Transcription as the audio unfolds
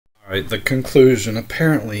Right, the conclusion.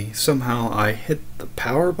 Apparently, somehow I hit the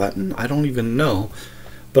power button. I don't even know.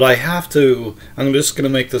 But I have to, I'm just going to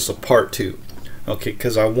make this a part 2. Okay,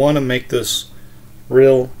 because I want to make this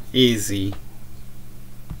real easy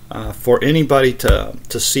for anybody to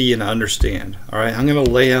see and understand. Alright, I'm going to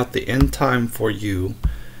lay out the end time for you.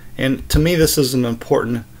 And to me, this is an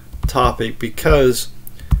important topic because,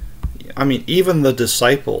 I mean, even the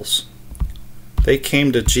disciples, they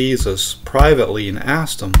came to Jesus privately and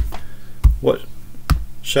asked him, "What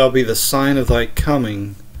shall be the sign of thy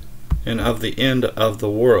coming and of the end of the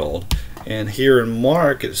world?" And here in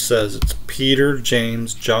Mark it says it's Peter,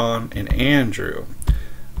 James, John, and Andrew.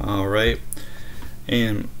 Alright,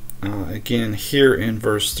 and again here in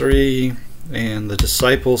verse 3, and the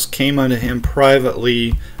disciples came unto him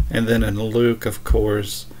privately, and then in Luke, of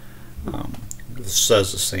course, it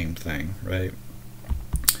says the same thing, right?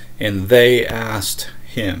 And they asked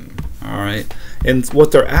him. Alright, and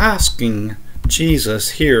what they're asking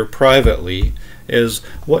Jesus here privately is,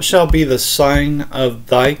 what shall be the sign of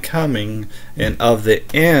thy coming and of the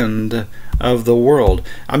end of the world?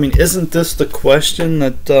 I mean, isn't this the question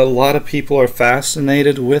that a lot of people are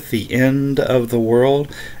fascinated with, the end of the world?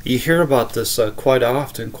 You hear about this quite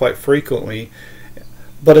often, quite frequently,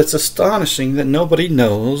 but it's astonishing that nobody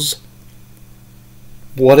knows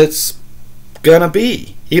what it's gonna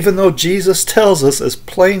be, even though Jesus tells us as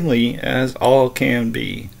plainly as all can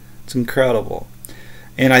be. It's incredible.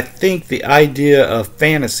 And I think the idea of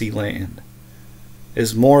Fantasyland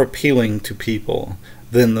is more appealing to people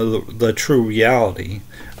than the true reality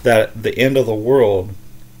that the end of the world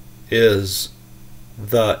is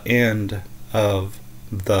the end of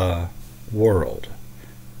the world.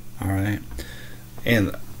 Alright?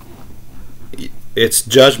 And it's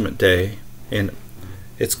Judgment Day, and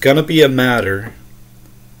it's going to be a matter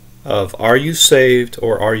of, are you saved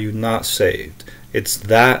or are you not saved? It's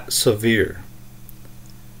that severe.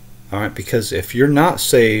 Alright, because if you're not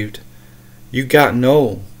saved, you got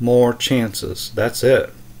no more chances. That's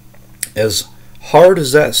it. As hard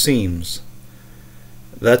as that seems,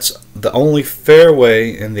 that's the only fair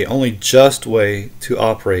way and the only just way to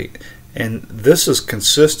operate. And this is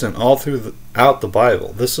consistent all throughout the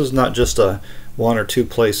Bible. This is not just a one or two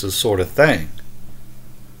places sort of thing.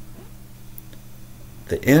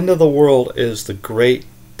 The end of the world is the great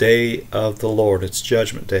day of the Lord. It's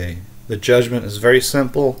Judgment Day. The judgment is very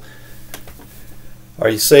simple. Are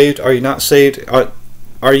you saved? Are you not saved?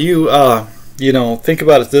 Are you, think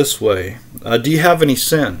about it this way. Do you have any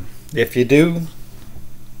sin? If you do,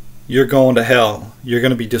 you're going to hell. You're going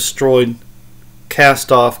to be destroyed,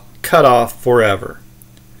 cast off, cut off forever.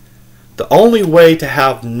 The only way to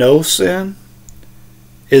have no sin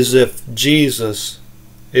is if Jesus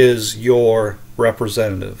is your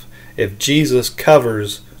representative. If Jesus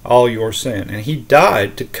covers all your sin, and he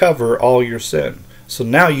died to cover all your sin, so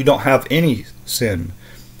now you don't have any sin.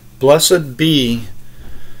 Blessed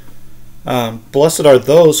are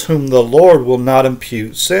those whom the Lord will not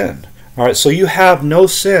impute sin. Alright, so you have no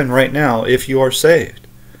sin right now if you are saved.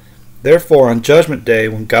 Therefore, on Judgment Day,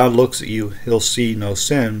 when God looks at you, he'll see no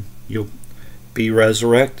sin. You'll be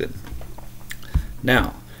resurrected.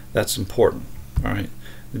 Now, that's important. Alright.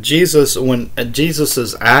 When Jesus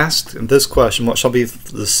is asked this question, what shall be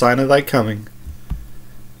the sign of thy coming?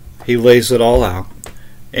 He lays it all out.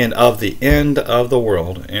 And of the end of the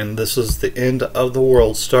world. And this is the end of the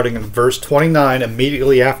world, starting in verse 29.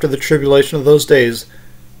 Immediately after the tribulation of those days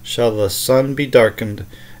shall the sun be darkened,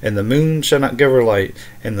 and the moon shall not give her light,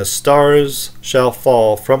 and the stars shall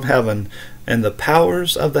fall from heaven, and the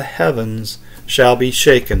powers of the heavens shall be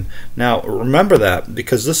shaken. Now remember that,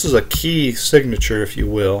 because this is a key signature, if you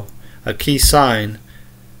will, a key sign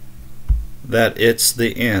that it's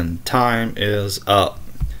the end. Time is up.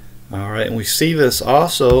 Alright, and we see this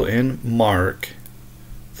also in Mark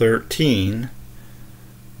 13,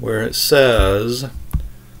 where it says,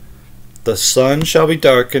 the sun shall be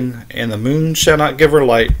darkened, and the moon shall not give her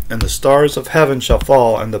light, and the stars of heaven shall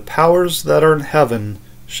fall, and the powers that are in heaven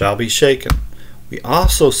shall be shaken. We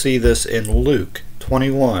also see this in Luke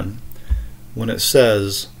 21, when it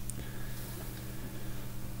says,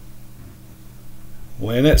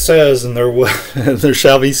 and there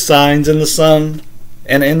shall be signs in the sun,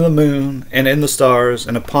 and in the moon, and in the stars,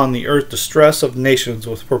 and upon the earth distress of nations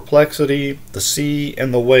with perplexity, the sea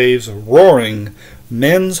and the waves roaring,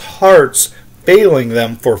 men's hearts failing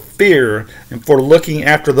them for fear and for looking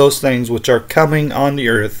after those things which are coming on the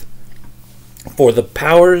earth. For the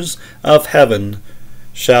powers of heaven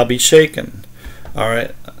shall be shaken.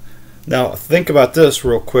 Alright, now think about this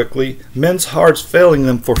real quickly. Men's hearts failing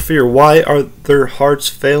them for fear. Why are their hearts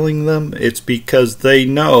failing them? It's because they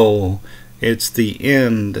know it's the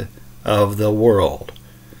end of the world.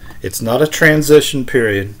 It's not a transition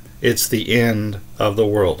period. It's the end of the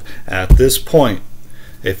world. At this point,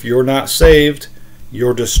 if you're not saved,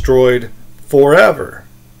 you're destroyed forever.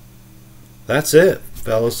 That's it,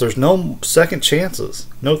 fellas. There's no second chances,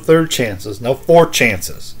 no third chances, no fourth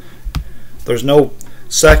chances. There's no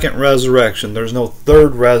second resurrection. There's no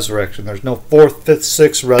third resurrection. There's no fourth, fifth,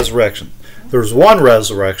 sixth resurrection. There's one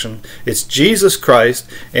resurrection. It's Jesus Christ,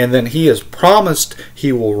 and then He has promised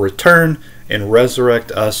He will return and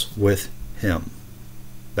resurrect us with Him.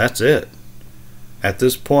 That's it. At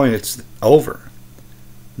this point, it's over.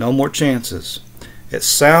 No more chances. It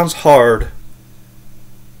sounds hard,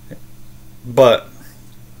 but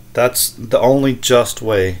that's the only just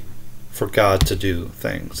way for God to do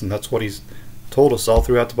things. And that's what He's told us all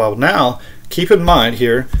throughout the Bible. Now, keep in mind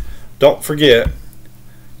here, don't forget,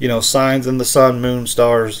 signs in the sun, moon,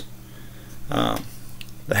 stars,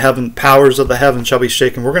 the powers of the heaven shall be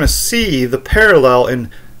shaken. We're going to see the parallel in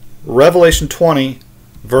Revelation 20,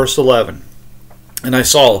 verse 11. And I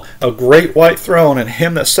saw a great white throne, and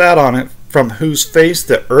Him that sat on it, from whose face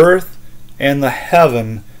the earth and the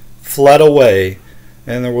heaven fled away,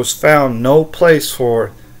 and there was found no place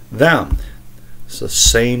for them. It's the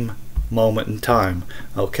same moment in time.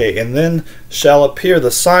 Okay, and then shall appear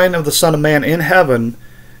the sign of the Son of Man in heaven,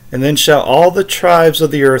 and then shall all the tribes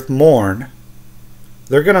of the earth mourn.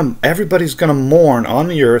 Everybody's gonna mourn on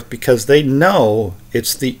the earth because they know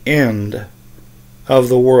it's the end of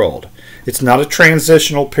the world. It's not a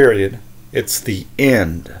transitional period. It's the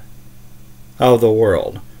end of the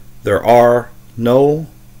world. There are no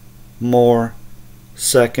more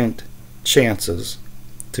second chances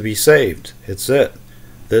to be saved. It's it.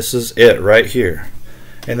 This is it right here.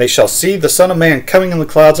 And they shall see the Son of Man coming in the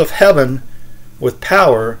clouds of heaven with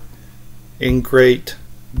power in great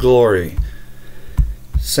glory.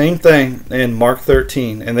 Same thing in Mark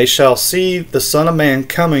 13. And they shall see the Son of Man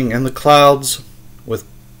coming in the clouds with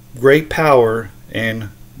great power and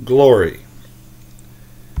glory.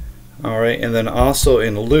 Alright, and then also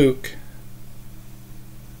in Luke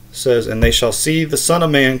says, and they shall see the Son of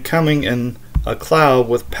Man coming in a cloud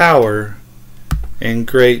with power and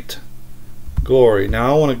great glory.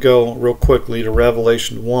 Now I want to go real quickly to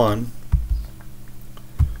Revelation 1,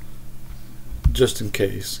 just in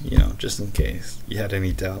case you had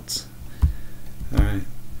any doubts. Alright.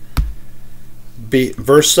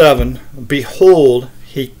 Verse 7, behold,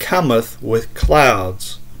 He cometh with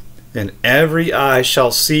clouds, and every eye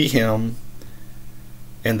shall see Him,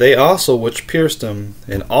 and they also which pierced Him,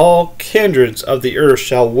 and all kindreds of the earth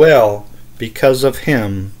shall wail because of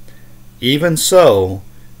Him. Even so,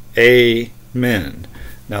 amen.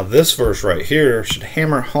 Now this verse right here should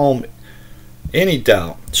hammer home any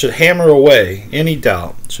doubt, should hammer away any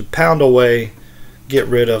doubt, should pound away, get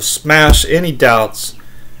rid of, smash any doubts.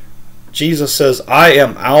 Jesus says, I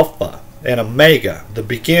am Alpha and Omega, the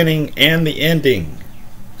beginning and the ending,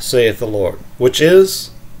 saith the Lord, which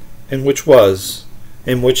is, and which was,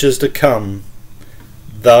 and which is to come,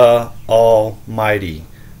 the Almighty.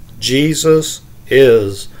 Jesus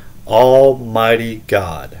is Almighty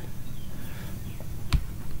God.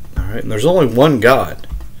 Alright, and there's only one God.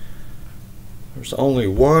 There's only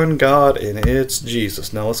one God, and it's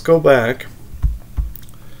Jesus. Now let's go back.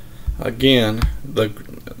 Again,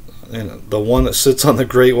 the one that sits on the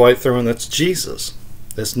great white throne, that's Jesus.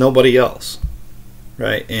 It's nobody else.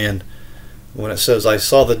 Right? And when it says, I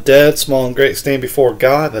saw the dead, small and great, stand before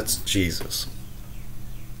God, that's Jesus.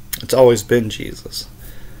 It's always been Jesus.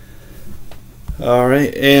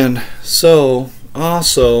 Alright, and so,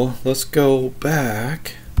 also, let's go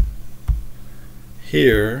back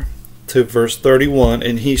here to verse 31.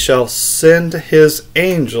 And He shall send His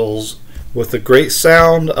angels with the great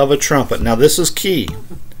sound of a trumpet. Now this is key.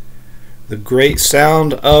 The great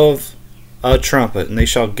sound of a trumpet. And they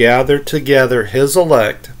shall gather together His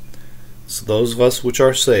elect, so those of us which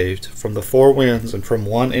are saved, from the four winds and from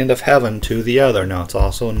one end of heaven to the other. Now it's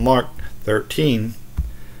also in Mark 13.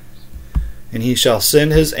 And He shall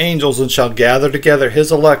send His angels and shall gather together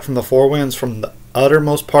His elect from the four winds, from the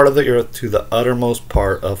uttermost part of the earth to the uttermost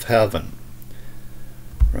part of heaven.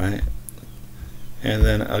 Right? And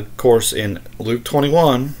then, of course, in Luke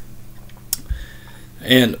 21,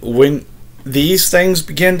 and when these things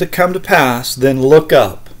begin to come to pass, then look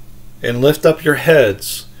up and lift up your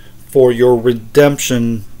heads, for your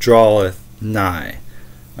redemption draweth nigh.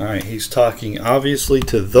 Alright, He's talking obviously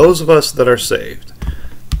to those of us that are saved.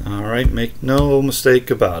 Alright, make no mistake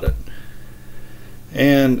about it.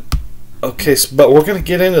 And, okay, but we're going to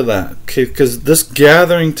get into that, okay, because this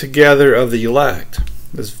gathering together of the elect,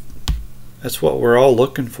 that's what we're all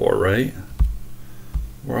looking for, right?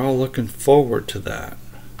 We're all looking forward to that.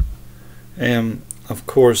 And of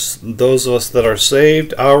course, those of us that are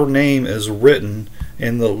saved, our name is written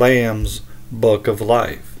in the Lamb's book of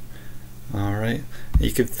life. Alright?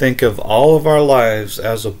 You could think of all of our lives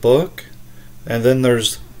as a book, and then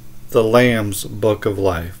there's the Lamb's book of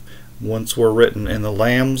life. Once we're written in the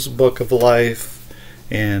Lamb's book of life,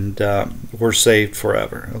 and we're saved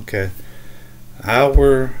forever. Okay?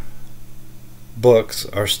 Our books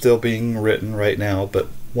are still being written right now, but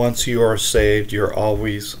once you are saved, you're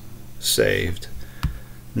always saved.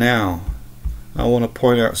 Now, I want to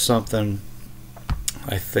point out something,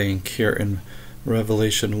 I think, here in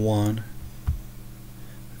Revelation 1.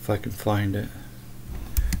 If I can find it.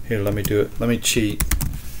 Here, let me do it. Let me cheat,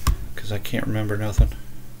 because I can't remember nothing.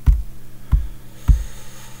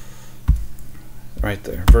 Right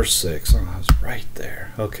there, verse 6. Oh, I was right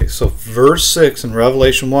there. Okay, so verse 6 in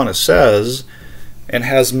Revelation 1, it says, "And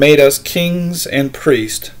has made us kings and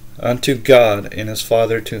priests unto God and his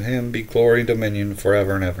Father. To him be glory and dominion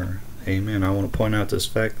forever and ever." Amen. I want to point out this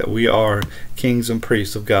fact that we are kings and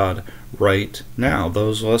priests of God right now,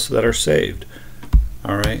 those of us that are saved.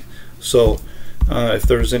 Alright, so if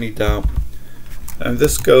there's any doubt, and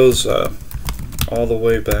this goes all the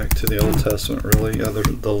way back to the Old Testament, really.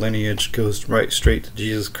 The lineage goes right straight to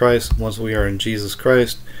Jesus Christ. Once we are in Jesus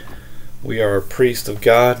Christ, we are a priest of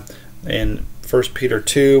God. And 1 Peter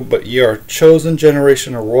 2, "But ye are a chosen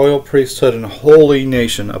generation, a royal priesthood, and a holy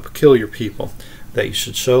nation, a peculiar people, that ye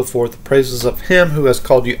should show forth the praises of him who has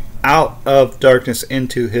called you out of darkness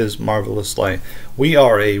into his marvelous light." We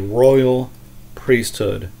are a royal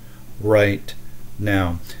priesthood right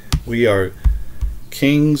now. We are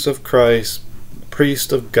kings of Christ,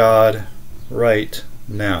 priests of God right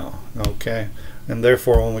now. Okay? And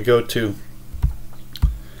therefore, when we go to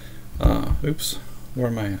oops, where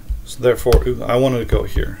am I at? So therefore, I wanted to go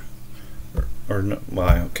here, or no,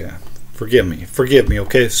 why? Okay, forgive me,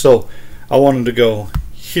 okay? So I wanted to go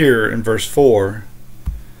here in verse 4,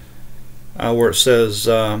 where it says,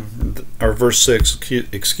 or verse 6,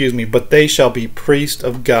 excuse me, "But they shall be priests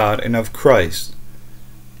of God and of Christ."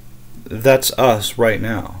 That's us right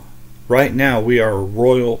now. Right now we are a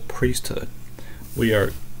royal priesthood. We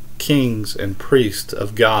are kings and priests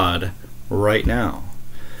of God right now.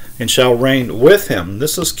 "And shall reign with him."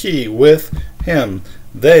 This is key, with him.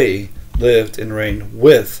 They lived and reigned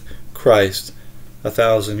with Christ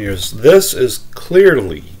 1,000 years. This is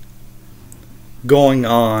clearly going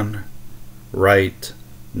on right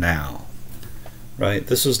now. Right?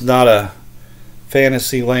 This is not a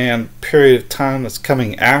fantasy land period of time that's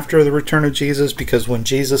coming after the return of Jesus, because when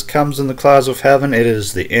Jesus comes in the clouds of heaven, it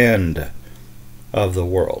is the end of the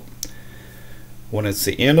world. When it's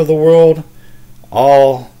the end of the world,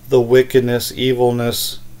 all the wickedness,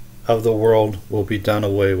 evilness of the world will be done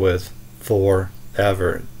away with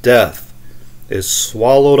forever. Death is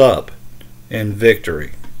swallowed up in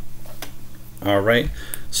victory. Alright,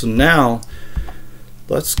 so now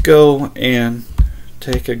let's go and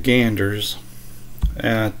take a ganders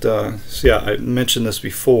at, see, I mentioned this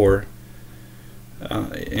before,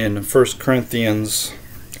 in 1 Corinthians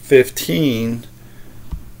 15,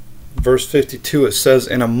 verse 52, it says,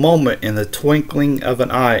 "In a moment, in the twinkling of an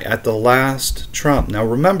eye, at the last trump." Now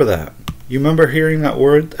remember that. You remember hearing that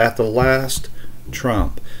word, at the last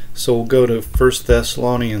trump. So we'll go to 1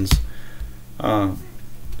 Thessalonians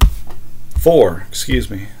 4, excuse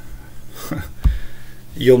me.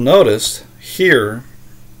 You'll notice here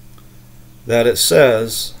that it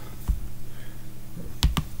says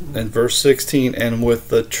in verse 16, "And with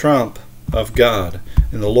the trump of God,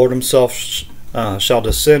 and the Lord himself shall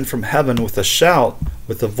descend from heaven with a shout,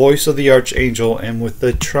 with the voice of the archangel, and with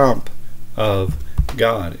the trump of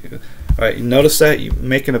God." Alright, you notice that? You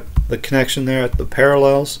making the connection there at the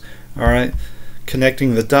parallels. Alright,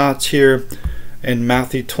 connecting the dots here. In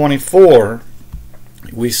Matthew 24,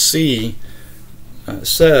 we see,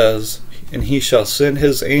 says, "And he shall send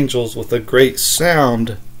his angels with a great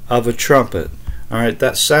sound of a trumpet." Alright,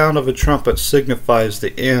 that sound of a trumpet signifies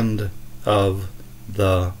the end of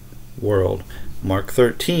the world. Mark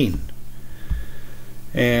 13.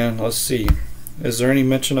 And let's see, is there any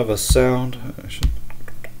mention of a sound?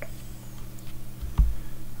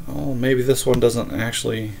 Oh, maybe this one doesn't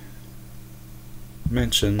actually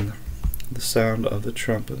mention the sound of the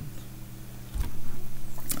trumpet.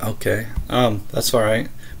 Okay, that's alright,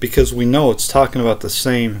 because we know it's talking about the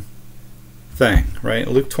same thing, right?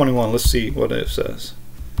 Luke 21, let's see what it says.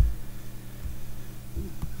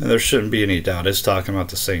 And there shouldn't be any doubt, it's talking about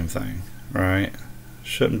the same thing, right?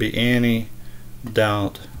 Shouldn't be any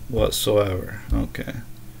doubt whatsoever. Okay.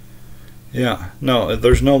 Yeah, no,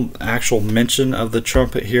 there's no actual mention of the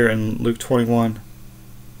trumpet here in Luke 21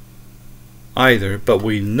 either, but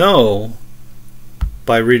we know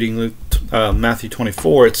by reading Matthew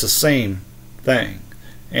 24, it's the same thing.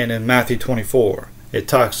 And in Matthew 24, it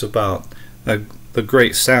talks about the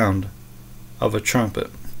great sound of a trumpet.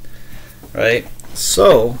 Right?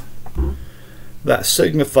 So, that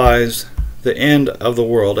signifies the end of the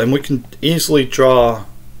world. And we can easily draw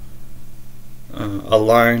a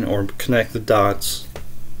line or connect the dots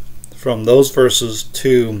from those verses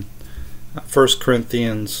to 1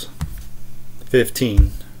 Corinthians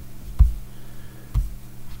 15.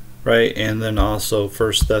 Right? And then also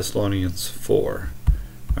 1 Thessalonians 4.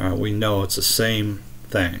 We know it's the same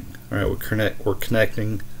thing. Right? We're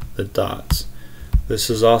connecting the dots. This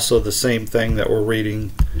is also the same thing that we're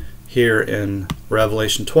reading here in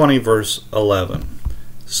Revelation 20 verse 11.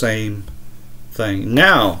 Same thing.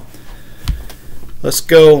 Now, let's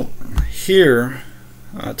go here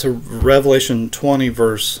to Revelation 20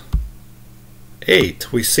 verse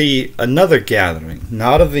 8. We see another gathering,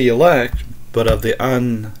 not of the elect, but of the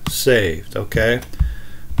unsaved. Okay?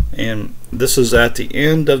 And this is at the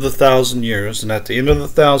end of the 1,000 years. And at the end of the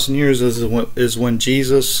 1,000 years is when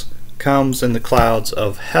Jesus comes in the clouds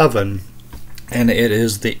of heaven, and it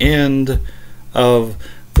is the end of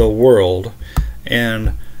the world.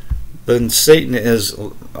 And then Satan is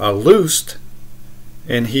loosed,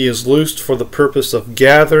 and he is loosed for the purpose of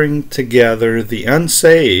gathering together the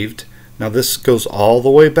unsaved. Now this goes all the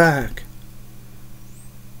way back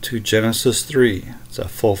to Genesis 3. It's a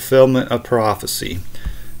fulfillment of prophecy.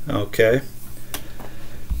 Okay.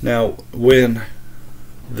 Now when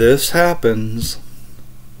this happens,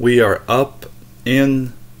 we are up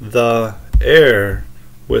in the air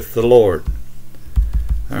with the Lord.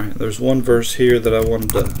 Alright, there's one verse here that I wanted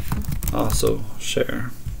to also share.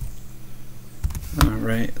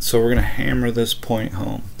 Alright, so we're going to hammer this point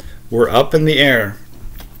home. We're up in the air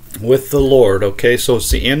with the Lord. Okay, so it's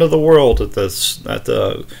the end of the world at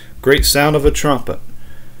the great sound of a trumpet.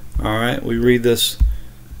 Alright, we read this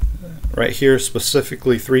right here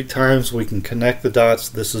specifically 3 times. We can connect the dots.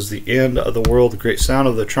 This is the end of the world, the great sound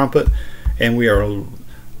of the trumpet, and we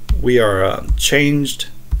are changed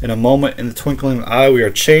in a moment, in the twinkling of an eye. We are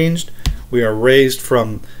changed. We are raised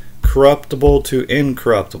from corruptible to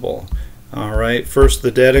incorruptible. Alright, first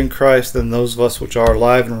the dead in Christ, then those of us which are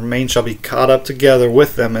alive and remain shall be caught up together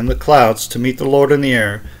with them in the clouds to meet the Lord in the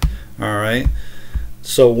air. Alright,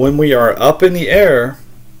 so when we are up in the air,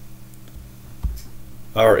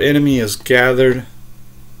 our enemy is gathered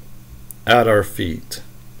at our feet.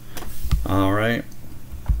 Alright,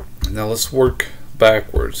 now let's work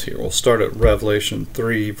backwards here. We'll start at Revelation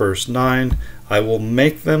 3 verse 9. I will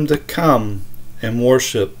make them to come and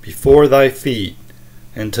worship before thy feet,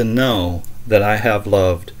 and to know that I have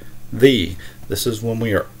loved thee. This is when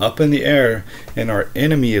we are up in the air and our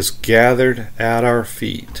enemy is gathered at our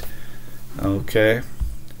feet. Okay.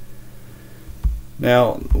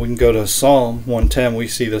 Now we can go to Psalm 110. We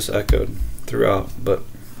see this echoed throughout, but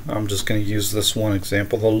I'm just going to use this one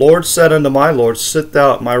example. The Lord said unto my Lord, sit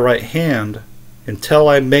thou at my right hand until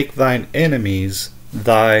I make thine enemies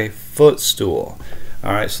thy footstool.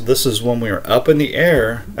 Alright, so this is when we are up in the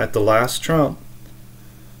air at the last trump.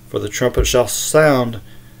 For the trumpet shall sound,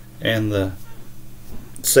 and the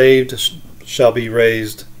saved shall be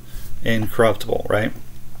raised incorruptible, right?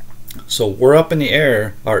 So we're up in the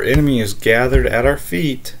air, our enemy is gathered at our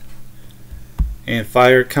feet, and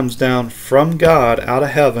fire comes down from God out of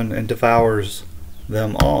heaven and devours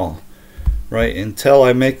them all. Right? Until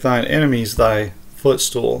I make thine enemies thy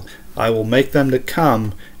footstool, I will make them to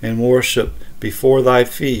come and worship before thy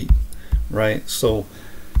feet. Right? So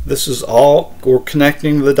this is all, we're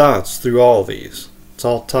connecting the dots through all these. It's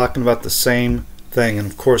all talking about the same thing. And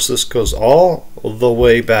of course this goes all the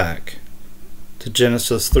way back to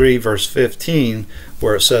Genesis 3 verse 15,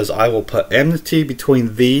 where it says, I will put enmity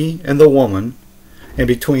between thee and the woman, and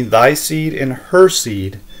between thy seed and her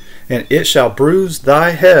seed, and it shall bruise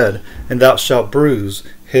thy head, and thou shalt bruise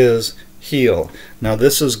his heel. Now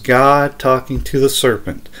this is God talking to the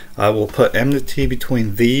serpent. I will put enmity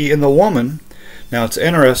between thee and the woman. Now it's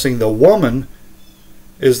interesting, the woman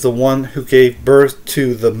is the one who gave birth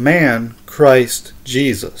to the man, Christ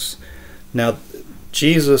Jesus. Now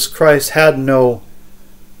Jesus Christ had no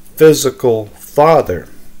physical father.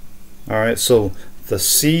 Alright, so the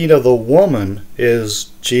seed of the woman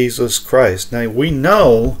is Jesus Christ. Now we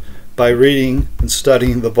know by reading and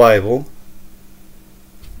studying the Bible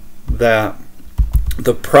that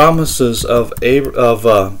the promises of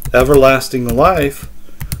everlasting life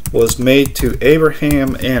was made to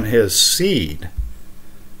Abraham and his seed.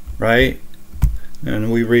 Right?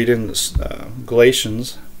 And we read in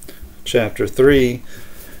Galatians chapter 3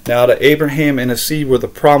 Now to Abraham and his seed were the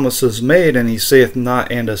promises made, and he saith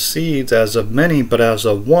not and a seeds as of many, but as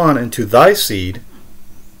of one, and to thy seed,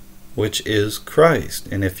 which is Christ.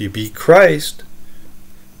 And if you be Christ,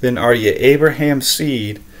 then are ye Abraham's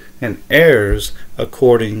seed, and heirs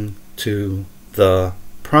according to the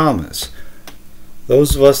promise.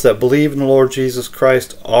 Those of us that believe in the Lord Jesus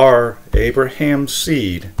Christ are Abraham's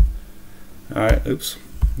seed. Alright, oops.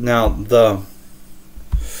 Now the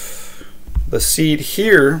seed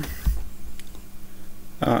here,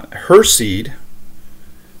 her seed,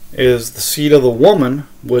 is the seed of the woman,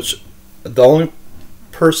 which the only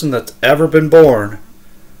person that's ever been born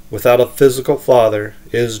without a physical father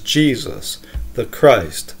is Jesus, the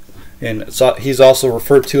Christ. And so he's also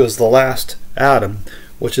referred to as the last Adam,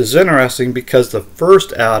 which is interesting because the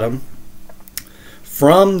first Adam,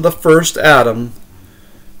 from the first Adam,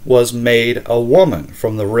 was made a woman.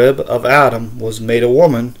 From the rib of Adam was made a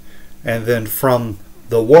woman, and then from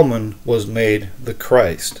the woman was made the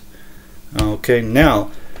Christ. Okay, now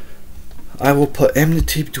I will put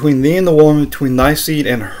enmity between thee and the woman, between thy seed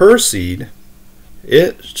and her seed.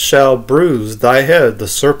 It shall bruise thy head, the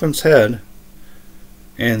serpent's head,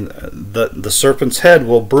 and the serpent's head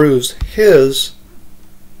will bruise his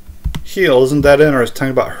heel. Isn't that interesting?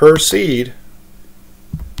 Talking about her seed,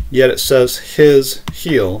 yet it says his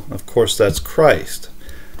heel. Of course, that's Christ.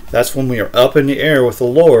 That's when we are up in the air with the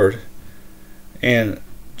Lord, and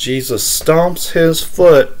Jesus stomps his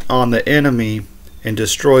foot on the enemy and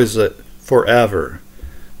destroys it forever.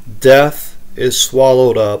 Death is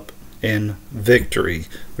swallowed up in victory.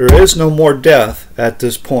 There is no more death at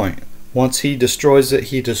this point. Once he destroys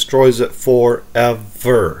it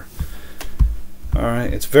forever.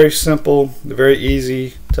 Alright, it's very simple, very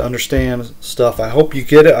easy to understand stuff. I hope you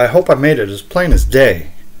get it. I hope I made it as plain as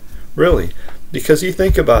day. Really. Because you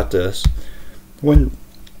think about this. When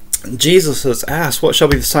Jesus is asked, what shall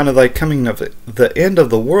be the sign of thy coming of the end of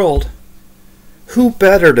the world? Who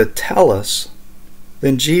better to tell us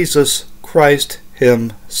than Jesus Christ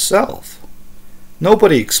himself?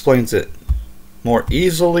 Nobody explains it more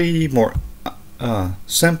easily, more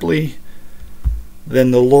simply than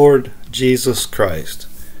the Lord Jesus Christ.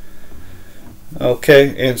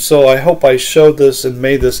 Okay, and so I hope I showed this and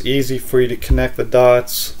made this easy for you to connect the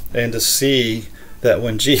dots and to see that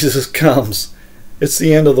when Jesus comes, it's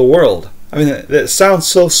the end of the world. I mean, it sounds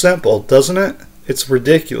so simple, doesn't it? It's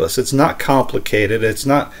ridiculous. It's not complicated. It's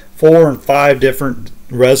not 4 and 5 different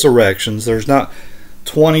resurrections. There's not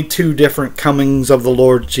 22 different comings of the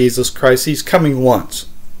Lord Jesus Christ. He's coming once.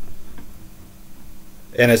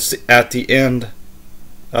 And it's at the end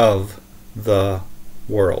of the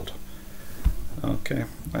world. Okay,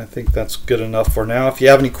 I think that's good enough for now. If you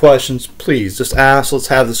have any questions, please just ask. Let's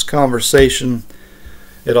have this conversation.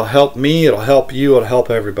 It'll help me, it'll help you, it'll help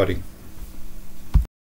everybody.